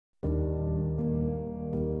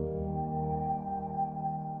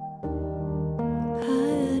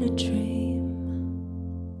a dream.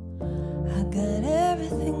 I got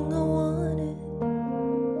everything I wanted.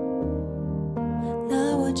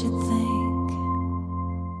 Not what you think.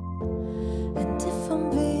 And if I'm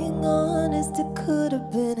being honest, it could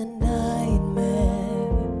have been a nightmare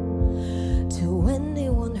to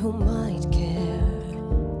anyone who might care.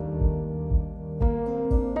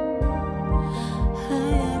 I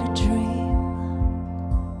had a dream.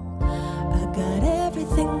 I got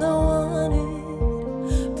everything I wanted,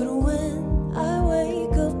 but when I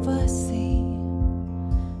wake up I see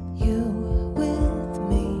you with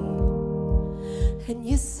me. And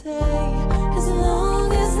you say, as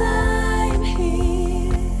long as I'm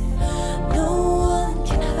here, no one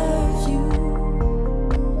can hurt you.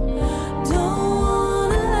 Don't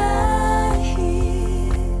wanna lie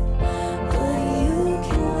here, but you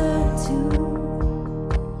can learn to.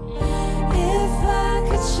 If I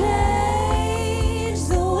could change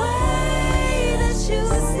the way that you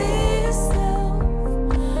see yourself,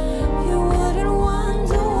 you wouldn't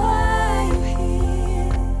wonder why you're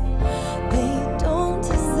here. They don't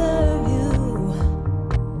deserve you.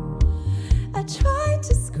 I tried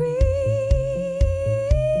to scream,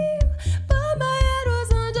 but my head was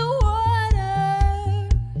underwater.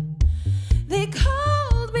 They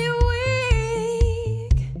called me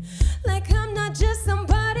weak, like I'm not just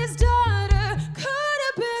somebody's daughter. Could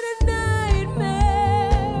have been a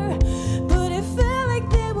nightmare, but it felt like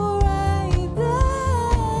they were right there.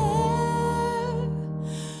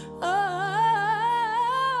 Oh,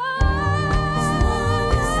 as long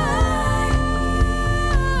as I'm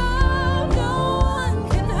here, no one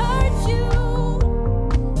can hurt you.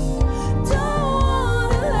 Don't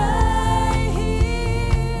wanna lie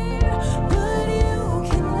here, but you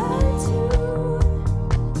can learn to.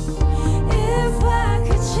 If I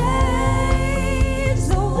could change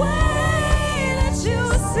the way that you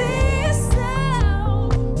see yourself,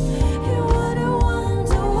 you wouldn't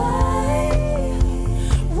wonder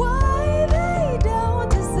why they don't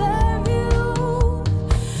deserve you.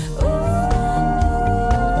 Ooh,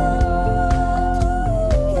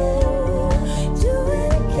 do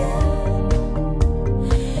it again.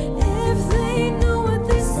 If they knew what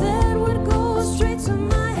they said would go straight to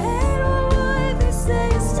my head, what would they say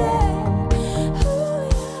instead? Ooh,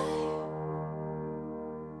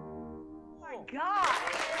 My God.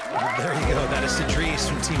 There you go. That is Cedrice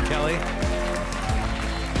from Team Kelly.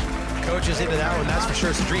 Coach is into that one, that's for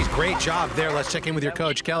sure. Cedrice, great job there. Let's check in with your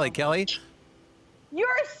coach, Kelly. Kelly? You're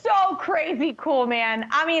so crazy cool, man.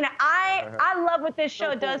 I mean, I love what this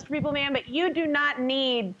show does for people, man, but you do not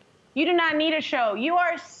need a show. You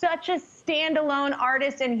are such a standalone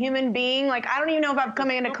artist and human being. Like, I don't even know if I've come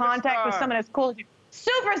into contact with someone as cool as you.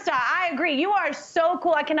 Superstar, I agree. You are so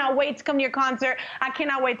cool. I cannot wait to come to your concert. I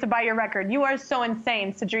cannot wait to buy your record. You are so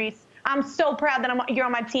insane, Cedrice. I'm so proud that you're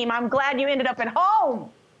on my team. I'm glad you ended up at home.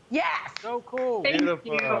 Yes. So cool. Thank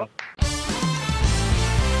Beautiful. you.